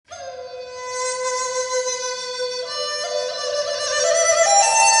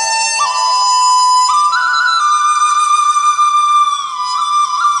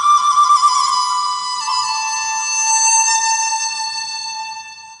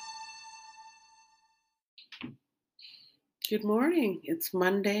Good morning. It's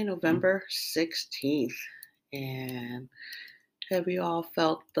Monday, November 16th. And have you all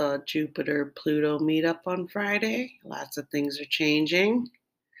felt the Jupiter Pluto meetup on Friday? Lots of things are changing,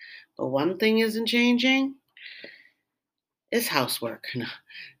 but one thing isn't changing is housework.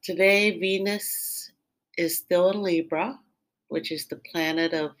 Today, Venus is still in Libra, which is the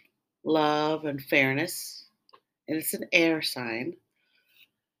planet of love and fairness, and it's an air sign.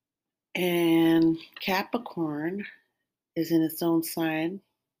 And Capricorn is in its own sign.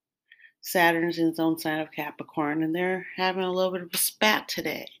 Saturn's in its own sign of Capricorn, and they're having a little bit of a spat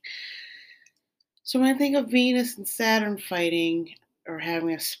today. So when I think of Venus and Saturn fighting or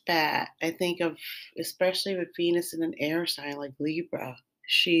having a spat, I think of, especially with Venus in an air sign like Libra,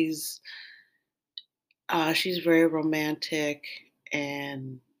 she's she's very romantic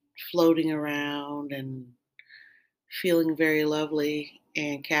and floating around and feeling very lovely.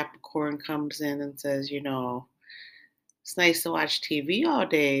 And Capricorn comes in and says, it's nice to watch TV all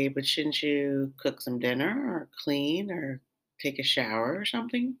day, but shouldn't you cook some dinner or clean or take a shower or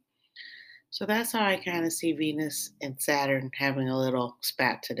something? So that's how I kind of see Venus and Saturn having a little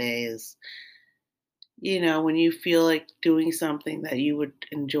spat today is, when you feel like doing something that you would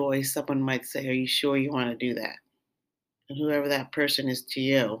enjoy, someone might say, "Are you sure you want to do that?" And whoever that person is to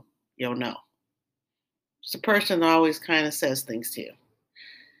you, you'll know. It's a person that always kind of says things to you.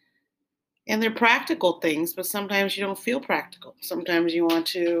 And they're practical things, but sometimes you don't feel practical. Sometimes you want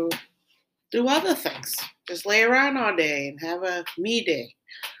to do other things. Just lay around all day and have a me day.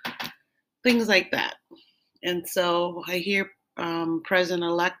 Things like that. And so I hear President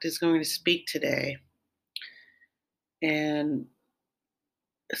elect is going to speak today. And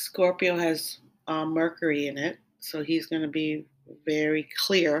Scorpio has Mercury in it. So he's going to be very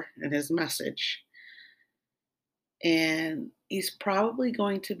clear in his message. And he's probably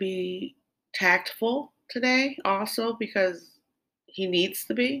going to be tactful today also because he needs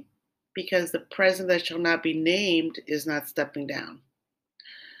to be, because the president that shall not be named is not stepping down.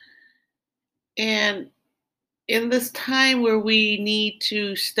 And in this time where we need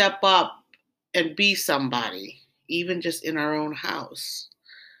to step up and be somebody, even just in our own house,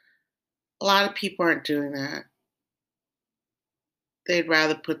 a lot of people aren't doing that. They'd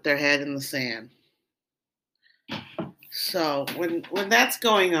rather put their head in the sand. So when that's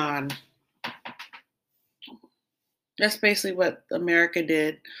going on, that's basically what America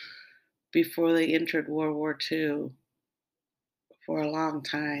did before they entered World War II. For a long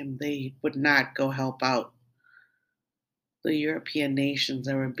time, they would not go help out the European nations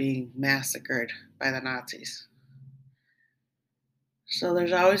that were being massacred by the Nazis. So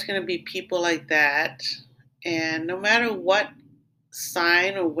there's always going to be people like that. And no matter what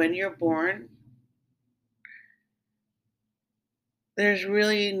sign or when you're born, there's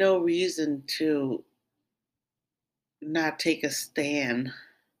really no reason to not take a stand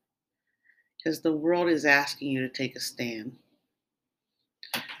because the world is asking you to take a stand.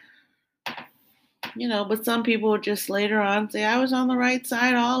 But some people just later on say, I was on the right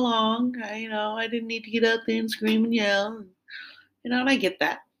side all along. I didn't need to get out there and scream and yell. And I get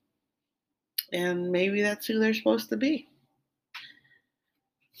that. And maybe that's who they're supposed to be.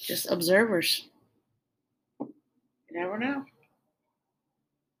 Just observers. You never know.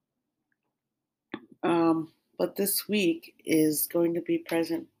 But this week is going to be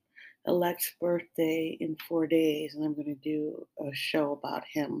President elect's birthday in 4 days, and I'm going to do a show about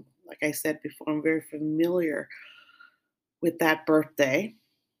him. Like I said before, I'm very familiar with that birthday.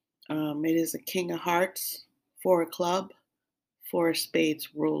 It is a King of Hearts, 4 of Club, 4 of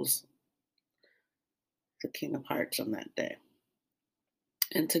Spades rules the King of Hearts on that day.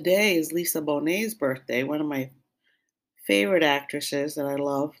 And today is Lisa Bonet's birthday, one of my favorite actresses that I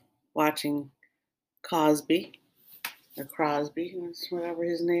love watching. Cosby, or Crosby, whatever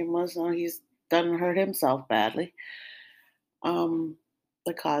his name was. No, he's done hurt himself badly. The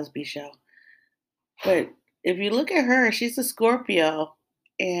Cosby Show. But if you look at her, she's a Scorpio,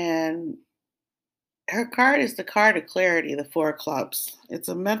 and her card is the card of clarity, the 4 of clubs. It's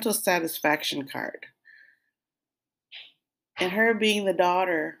a mental satisfaction card. And her being the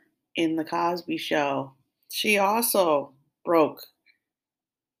daughter in the Cosby Show, she also broke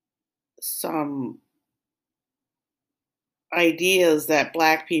some ideas that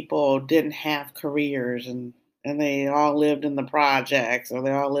black people didn't have careers and they all lived in the projects or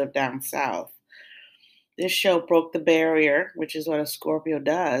they all lived down south. This show broke the barrier, which is what a Scorpio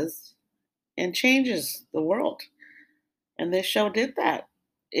does, and changes the world. And this show did that.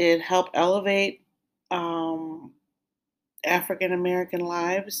 It helped elevate African American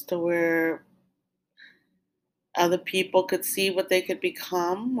lives to where other people could see what they could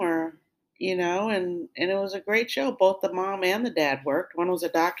become or, and it was a great show. Both the mom and the dad worked. One was a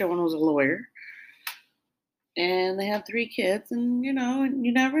doctor, one was a lawyer, and they had 3 kids. And you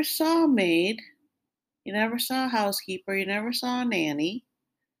never saw a maid, you never saw a housekeeper, you never saw a nanny.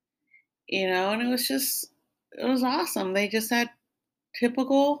 And it was awesome. They just had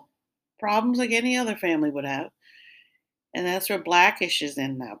typical problems like any other family would have. And that's where Blackish is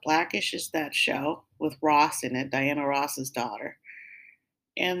in now. Blackish is that show with Ross in it, Diana Ross's daughter.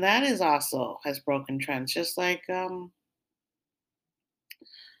 And that is also has broken trends, just like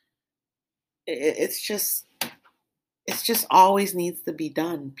it's just always needs to be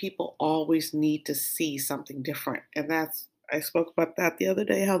done. People always need to see something different. And that's I spoke about that the other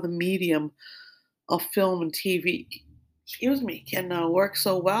day, how the medium of film and TV, excuse me, can work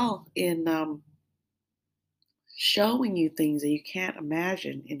so well in showing you things that you can't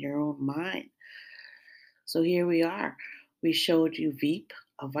imagine in your own mind. So here we are. We showed you Veep,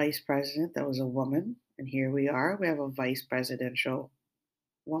 a vice president that was a woman, and here we are. We have a vice presidential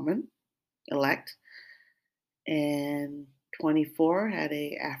woman elect, and 24 had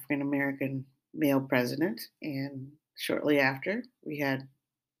a African American male president, and shortly after we had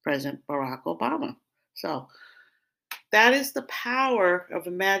President Barack Obama. So that is the power of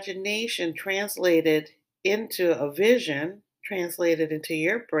imagination translated into a vision, translated into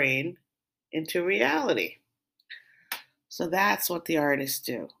your brain, into reality. So that's what the artists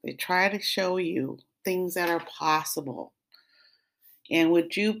do. They try to show you things that are possible. And with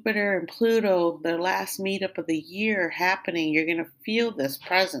Jupiter and Pluto, their last meetup of the year happening, you're going to feel this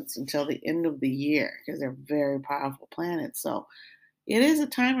presence until the end of the year because they're very powerful planets. So it is a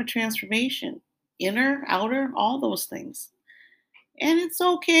time of transformation, inner, outer, all those things. And it's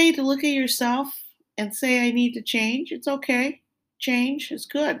okay to look at yourself and say, I need to change. It's okay. Change is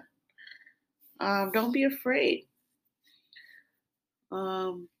good. Don't be afraid.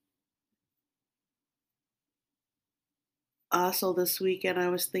 Um, Also, this weekend, I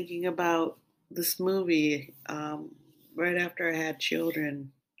was thinking about this movie right after I had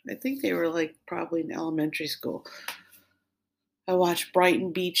children. I think they were like probably in elementary school. I watched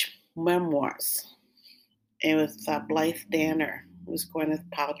Brighton Beach Memoirs. It was Blythe Danner, who was Gwyneth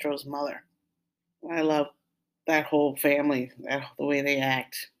Paltrow's mother. I love that whole family, the way they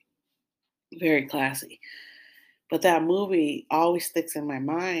act. Very classy. But that movie always sticks in my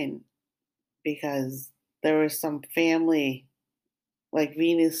mind because there was some family like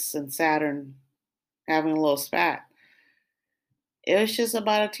Venus and Saturn having a little spat. It was just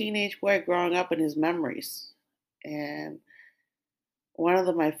about a teenage boy growing up in his memories. And one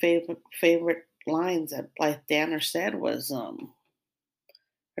of my favorite lines that Blythe Danner said was,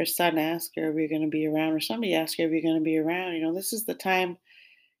 her son asked her if you're going to be around, or somebody asked her if you're going to be around. This is the time.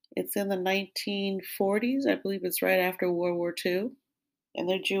 It's in the 1940s. I believe it's right after World War II, and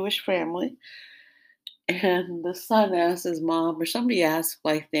they're Jewish family. And the son asked his mom, or somebody asked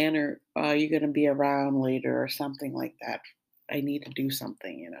Blythe Danner, are you going to be around later, or something like that? I need to do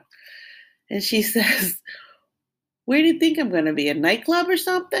something. And she says, where do you think I'm going to be? A nightclub or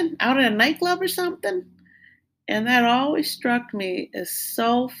something? Out at a nightclub or something? And that always struck me as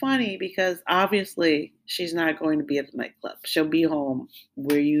so funny because obviously she's not going to be at the nightclub. She'll be home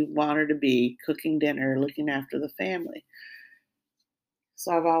where you want her to be, cooking dinner, looking after the family.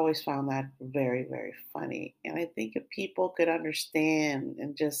 So I've always found that very, very funny. And I think if people could understand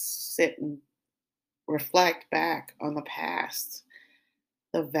and just sit and reflect back on the past,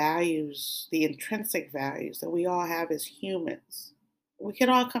 the values, the intrinsic values that we all have as humans, we could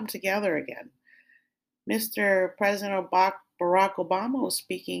all come together again. Mr. President Barack Obama was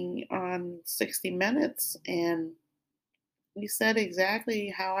speaking on 60 Minutes, and he said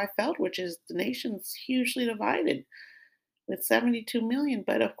exactly how I felt, which is the nation's hugely divided with 72 million.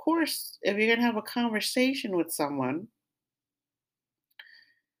 But of course, if you're going to have a conversation with someone,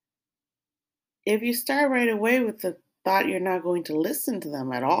 if you start right away with the thought you're not going to listen to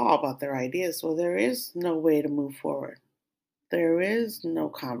them at all about their ideas, well, there is no way to move forward. There is no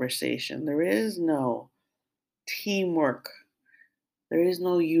conversation. There is no teamwork. There is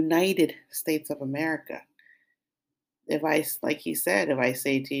no United States of America. Like he said, if I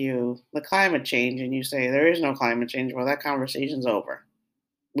say to you, the climate change, and you say, there is no climate change, well, that conversation's over.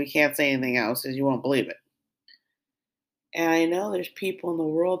 We can't say anything else because you won't believe it. And I know there's people in the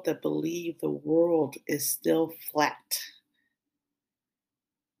world that believe the world is still flat,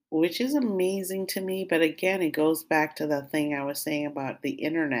 which is amazing to me. But again, it goes back to the thing I was saying about the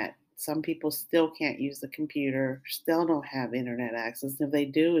internet. Some people still can't use the computer, still don't have internet access. If they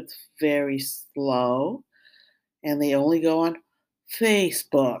do, it's very slow, and they only go on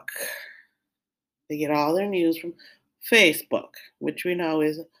Facebook. They get all their news from Facebook, which we know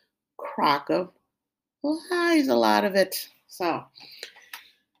is crock of lies, a lot of it. So,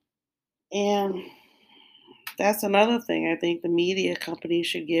 and that's another thing. I think the media companies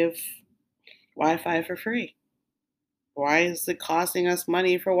should give Wi-Fi for free. Why is it costing us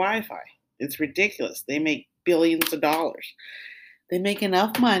money for Wi-Fi? It's ridiculous. They make billions of dollars. They make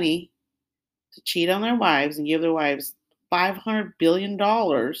enough money to cheat on their wives and give their wives $500 billion.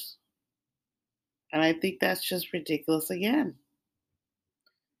 And I think that's just ridiculous again.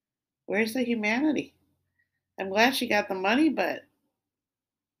 Where's the humanity? I'm glad she got the money, but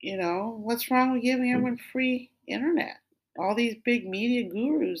what's wrong with giving everyone free internet? All these big media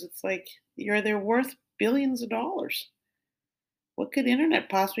gurus, it's like they're worth billions of dollars. What could internet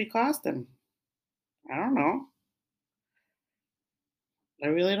possibly cost them? I don't know. I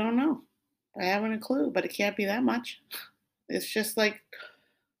really don't know. I haven't a clue, but it can't be that much. It's just like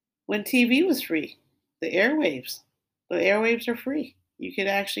when TV was free, the airwaves. The airwaves are free. You could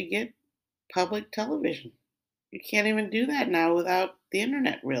actually get public television. You can't even do that now without the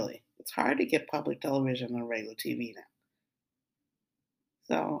internet, really. It's hard to get public television on regular TV now.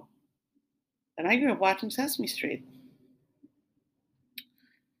 So, and I grew up watching Sesame Street.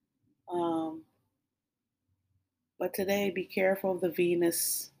 Um, but today, be careful of the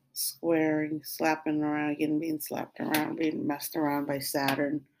Venus squaring, slapping around, being slapped around, being messed around by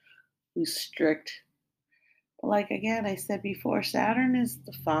Saturn, who's strict. But like again, I said before, Saturn is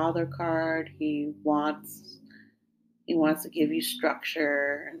the father card. He wants to give you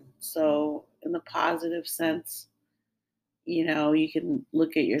structure. And so in the positive sense, you can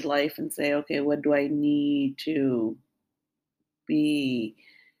look at your life and say, okay, what do I need to be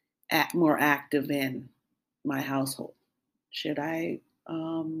more active in my household? Should I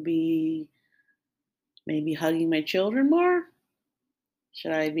be maybe hugging my children more?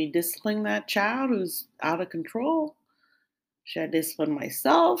 Should I be disciplining that child who's out of control? Should I discipline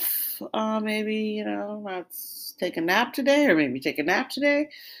myself? Maybe, not take a nap today, or maybe take a nap today.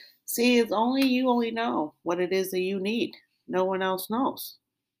 See, it's only you only know what it is that you need. No one else knows.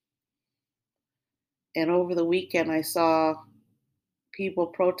 And over the weekend, I saw people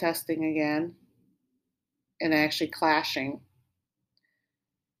protesting again and actually clashing.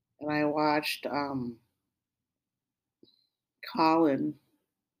 And I watched Colin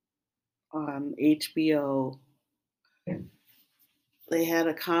on HBO. They had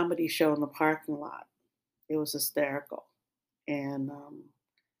a comedy show in the parking lot. It was hysterical. And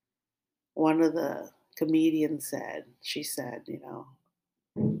one of the comedians she said,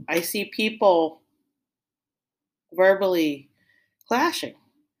 I see people verbally clashing.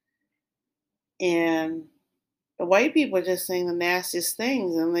 And the white people are just saying the nastiest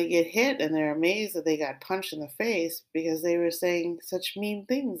things, and they get hit and they're amazed that they got punched in the face because they were saying such mean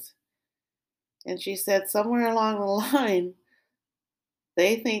things. And she said somewhere along the line,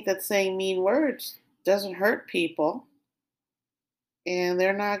 they think that saying mean words doesn't hurt people and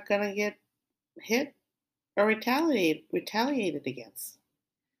they're not going to get hit or retaliated against.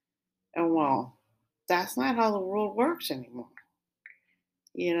 And well, that's not how the world works anymore.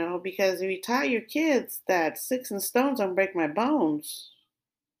 Because if you tell your kids that sticks and stones don't break my bones,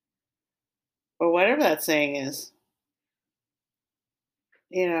 or whatever that saying is,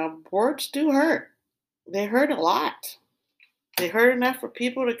 words do hurt. They hurt a lot. They hurt enough for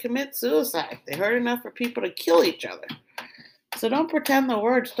people to commit suicide. They hurt enough for people to kill each other. So don't pretend the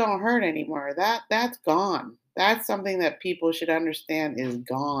words don't hurt anymore. That's gone. That's something that people should understand is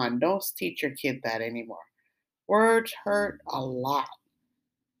gone. Don't teach your kid that anymore. Words hurt a lot,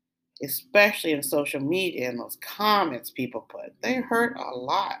 especially in social media and those comments people put. They hurt a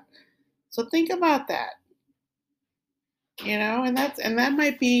lot. So think about that. And that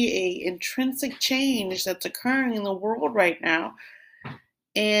might be a intrinsic change that's occurring in the world right now.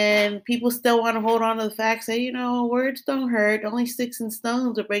 And people still want to hold on to the fact, say, words don't hurt, only sticks and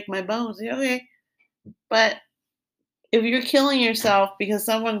stones will break my bones. Okay. But if you're killing yourself because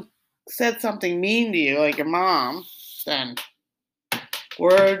someone said something mean to you, like your mom, then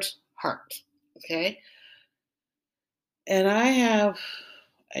words hurt. Okay. And I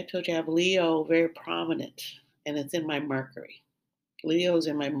told you I have Leo very prominent, and it's in my Mercury. Leo's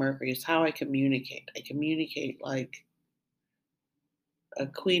in my Mercury. It's how I communicate. I communicate like a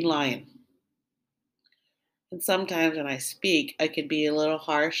queen lion. And sometimes when I speak, I can be a little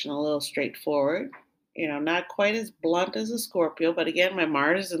harsh and a little straightforward. Not quite as blunt as a Scorpio, but again, my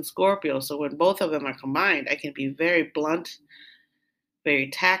Mars is in Scorpio. So when both of them are combined, I can be very blunt, very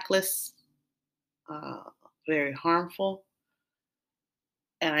tactless, uh, very harmful.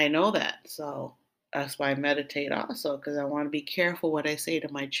 And I know that. So that's why I meditate also, because I want to be careful what I say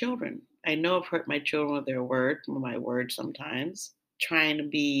to my children. I know I've hurt my children with my words sometimes. trying to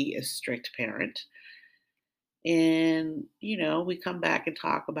be a strict parent. And, we come back and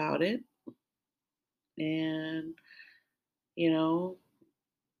talk about it. And, you know,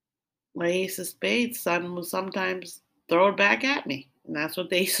 my Ace of Spades son will sometimes throw it back at me. And that's what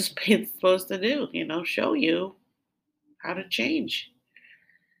the Ace of Spades is supposed to do, show you how to change.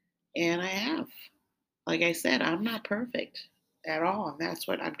 And I have. Like I said, I'm not perfect at all. And that's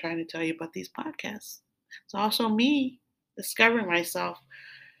what I'm trying to tell you about these podcasts. It's also me discovering myself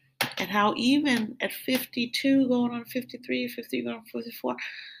and how even at 52, going on 53, 50, going on 54,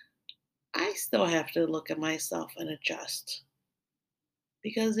 I still have to look at myself and adjust.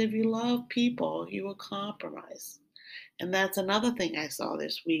 Because if you love people, you will compromise. And that's another thing I saw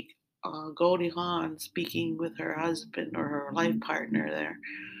this week. Goldie Hawn speaking with her husband or her life partner there.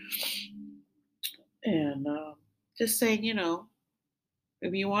 And just saying,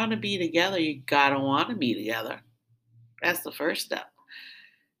 if you want to be together, you got to want to be together. That's the first step.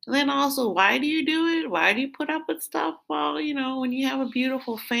 And then also, why do you do it? Why do you put up with stuff? Well, when you have a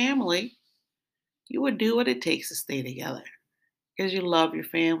beautiful family, you would do what it takes to stay together because you love your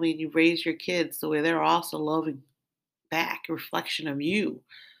family and you raise your kids the way they're also loving back, a reflection of you.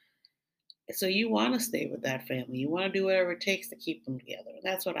 So you want to stay with that family. You want to do whatever it takes to keep them together. And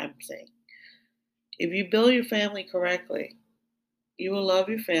that's what I'm saying. If you build your family correctly, you will love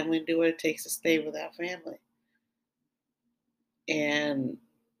your family and do what it takes to stay with that family. And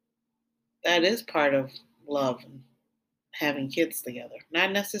that is part of love and having kids together.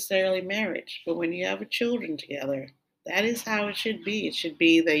 Not necessarily marriage, but when you have children together, that is how it should be. It should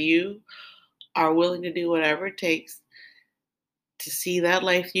be that you are willing to do whatever it takes to see that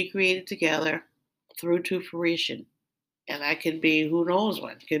life you created together through to fruition. And that could be who knows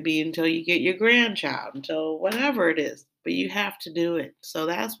when. It could be until you get your grandchild, until whatever it is. But you have to do it. So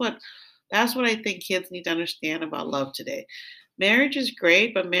that's what I think kids need to understand about love today. Marriage is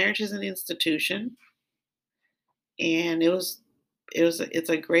great, but marriage is an institution. And it's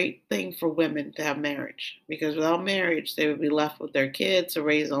a great thing for women to have marriage because without marriage they would be left with their kids to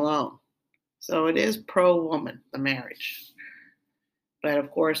raise alone. So it is pro woman, the marriage. But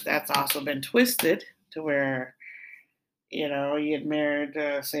of course that's also been twisted to where you get married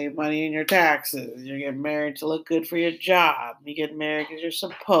to save money in your taxes. You get married to look good for your job. You get married because you're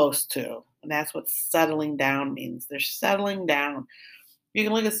supposed to. And that's what settling down means. They're settling down. You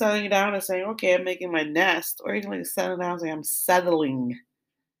can look at settling down and saying, okay, I'm making my nest. Or you can look at settling down and saying, I'm settling.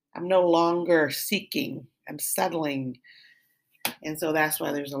 I'm no longer seeking. I'm settling. And so that's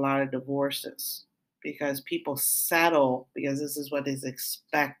why there's a lot of divorces. Because people settle because this is what is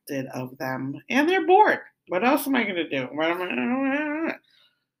expected of them. And they're bored. What else am I going to do?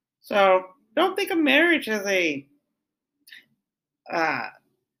 So don't think of marriage as uh,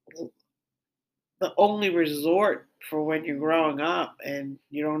 the only resort for when you're growing up and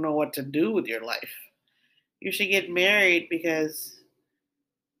you don't know what to do with your life. You should get married because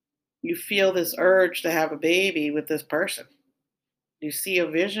you feel this urge to have a baby with this person. You see a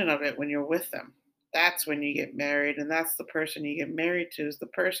vision of it when you're with them. That's when you get married, and that's the person you get married to, is the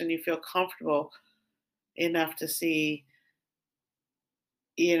person you feel comfortable enough to see,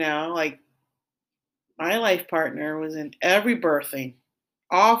 like my life partner was in every birthing.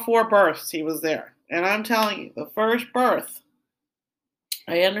 All 4 births, he was there. And I'm telling you, the first birth,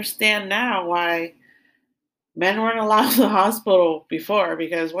 I understand now why men weren't allowed to the hospital before,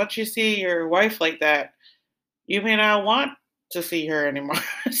 because once you see your wife like that, you may not want to see her anymore.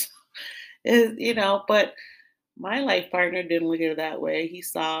 But my life partner didn't look at it that way. He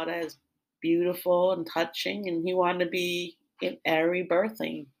saw it as beautiful and touching, and he wanted to be in every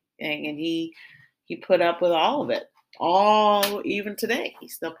birthing thing, and he put up with all of it. All even today, he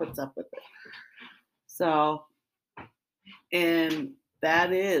still puts up with it. So, and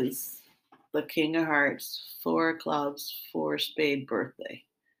that is the King of Hearts, 4 clubs, 4 spade birthday.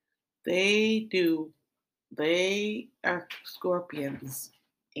 They are scorpions,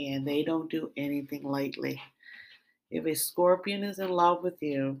 and they don't do anything lightly. If a scorpion is in love with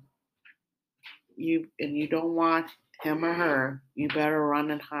you, you don't want him or her, you better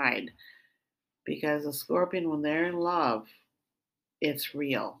run and hide. Because a scorpion, when they're in love, it's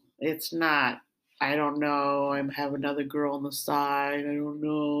real. It's not, I don't know, I have another girl on the side, I don't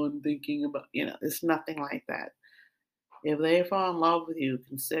know, I'm thinking about, it's nothing like that. If they fall in love with you,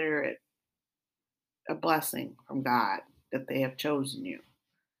 consider it a blessing from God that they have chosen you.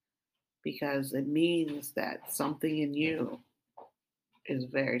 Because it means that something in you is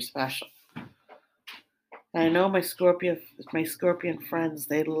very special. I know my Scorpion friends,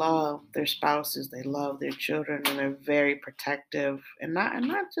 they love their spouses, they love their children, and they're very protective. And not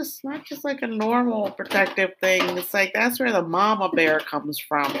just like a normal protective thing. It's like that's where the mama bear comes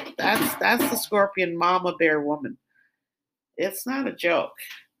from. That's the Scorpion mama bear woman. It's not a joke.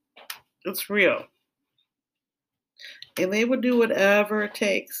 It's real. And they would do whatever it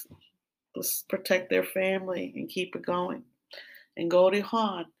takes to protect their family and keep it going. And Goldie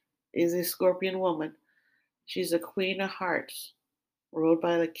Hawn is a Scorpion woman. She's a queen of hearts, ruled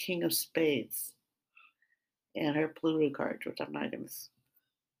by the king of spades and her Pluto card, which I'm not going to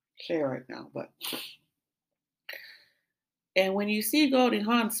share right now. But and when you see Goldie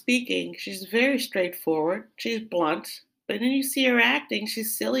Hawn speaking, she's very straightforward. She's blunt. But then you see her acting,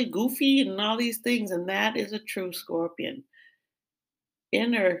 she's silly, goofy, and all these things, and that is a true Scorpion.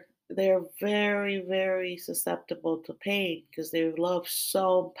 In her, they're very, very susceptible to pain because they love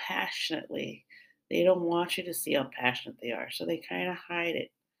so passionately. They don't want you to see how passionate they are, so they kind of hide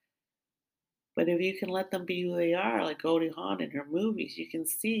it. But if you can let them be who they are, like Goldie Hawn in her movies, you can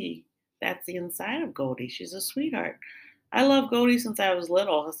see that's the inside of Goldie. She's a sweetheart. I love Goldie since I was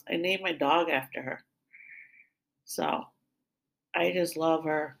little. I named my dog after her. So I just love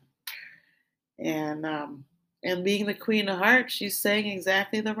her. And and being the Queen of Hearts, she's saying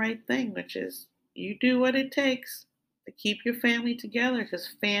exactly the right thing, which is you do what it takes to keep your family together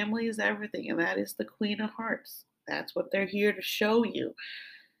because family is everything, and that is the Queen of Hearts. That's what they're here to show you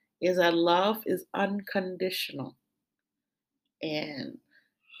is that love is unconditional. And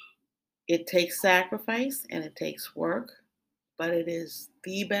it takes sacrifice and it takes work, but it is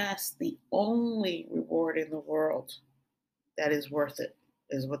the best, the only reward in the world that is worth it,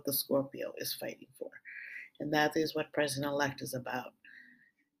 is what the Scorpio is fighting for. And that is what President elect is about.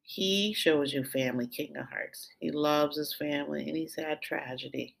 He shows you family, King of Hearts. He loves his family and he's had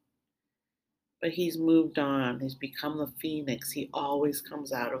tragedy. But he's moved on. He's become the phoenix. He always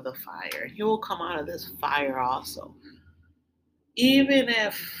comes out of the fire. He will come out of this fire also. Even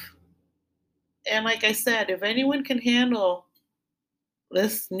if, and like I said, if anyone can handle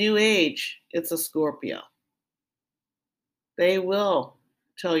this new age, it's a Scorpio. They will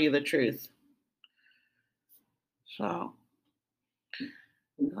tell you the truth. So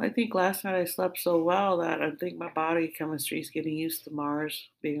I think last night I slept so well that I think my body chemistry is getting used to Mars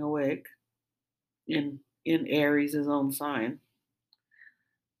being awake in Aries, his own sign.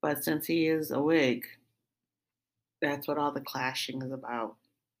 But since he is awake, that's what all the clashing is about.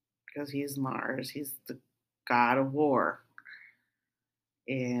 Because he's Mars, he's the god of war.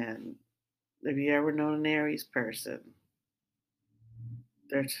 And if you ever known an Aries person,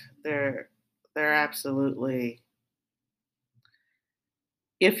 they're they're they're absolutely,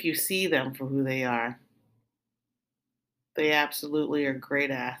 if you see them for who they absolutely are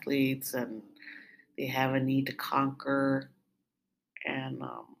great athletes and they have a need to conquer and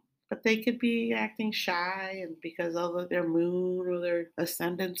but they could be acting shy and because of their moon or their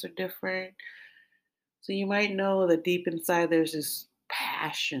ascendants are different. So you might know that deep inside there's this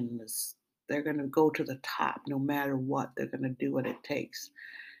passion, this they're gonna go to the top no matter what. They're gonna do what it takes.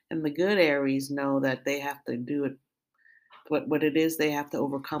 And the good Aries know that they have to do it. What it is they have to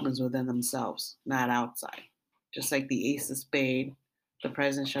overcome is within themselves, not outside. Just like the Ace of Spade, the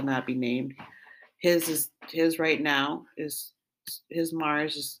president shall not be named. His right now is his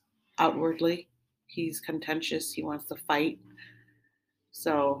Mars is outwardly. He's contentious. He wants to fight.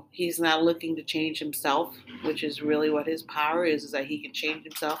 So he's not looking to change himself, which is really what his power is that he can change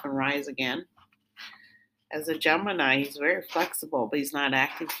himself and rise again. As a Gemini, he's very flexible, but he's not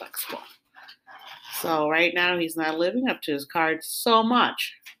acting flexible. So right now he's not living up to his cards so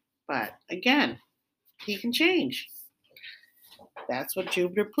much. But again, he can change. That's what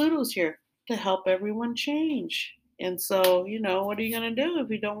Jupiter Pluto's here to help everyone change. And so, what are you going to do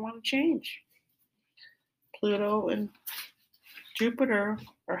if you don't want to change? Pluto and Jupiter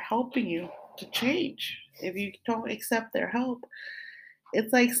are helping you to change. If you don't accept their help,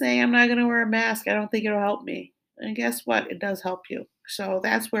 it's like saying, I'm not going to wear a mask. I don't think it'll help me. And guess what? It does help you. So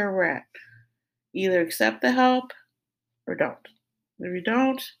that's where we're at. Either accept the help or don't. If you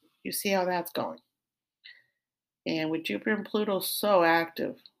don't, you see how that's going. And with Jupiter and Pluto so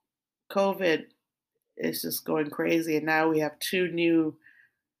active, COVID is just going crazy. And now we have two new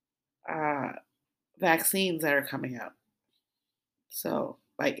uh, vaccines that are coming out. So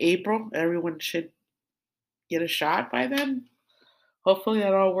by April, everyone should get a shot by then. Hopefully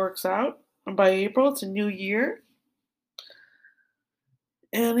that all works out. And by April, it's a new year.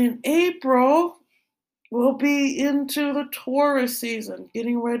 And in April, we'll be into the Taurus season,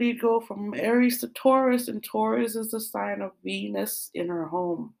 getting ready to go from Aries to Taurus. And Taurus is the sign of Venus in her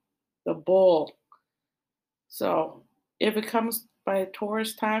home, the bull. So if it comes by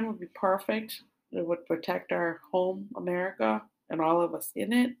tourist time, it would be perfect. It would protect our home, America, and all of us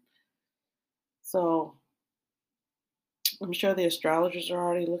in it. So I'm sure the astrologers are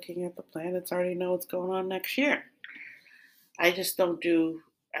already looking at the planets, already know what's going on next year. I just don't do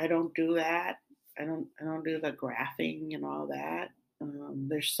that. I don't do the graphing and all that.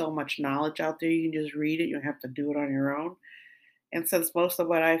 There's so much knowledge out there. You can just read it. You don't have to do it on your own. And since most of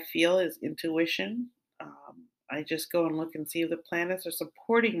what I feel is intuition, I just go and look and see if the planets are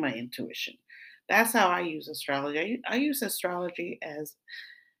supporting my intuition. That's how I use astrology. I use astrology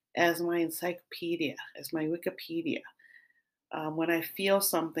as my encyclopedia, as my Wikipedia. When I feel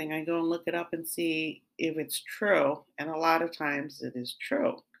something, I go and look it up and see if it's true. And a lot of times it is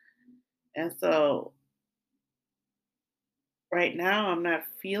true. And so right now, I'm not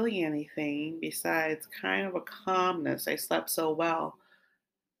feeling anything besides kind of a calmness. I slept so well.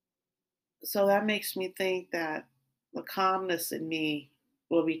 So that makes me think that the calmness in me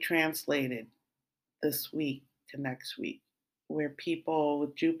will be translated this week to next week, where people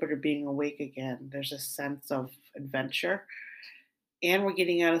with Jupiter being awake again, there's a sense of adventure. And we're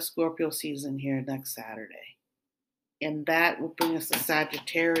getting out of Scorpio season here next Saturday. And that will bring us to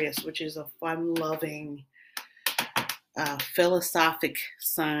Sagittarius, which is a fun loving, philosophic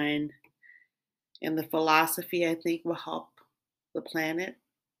sign. And the philosophy, I think, will help the planet.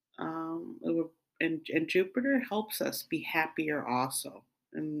 It will, and Jupiter helps us be happier also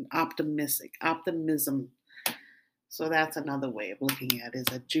and optimistic, optimism. So that's another way of looking at it, is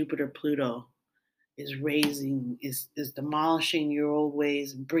that Jupiter Pluto is demolishing your old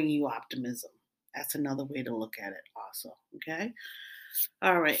ways and bringing you optimism. That's another way to look at it also. Okay.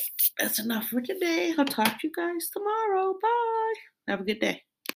 All right. That's enough for today. I'll talk to you guys tomorrow. Bye. Have a good day.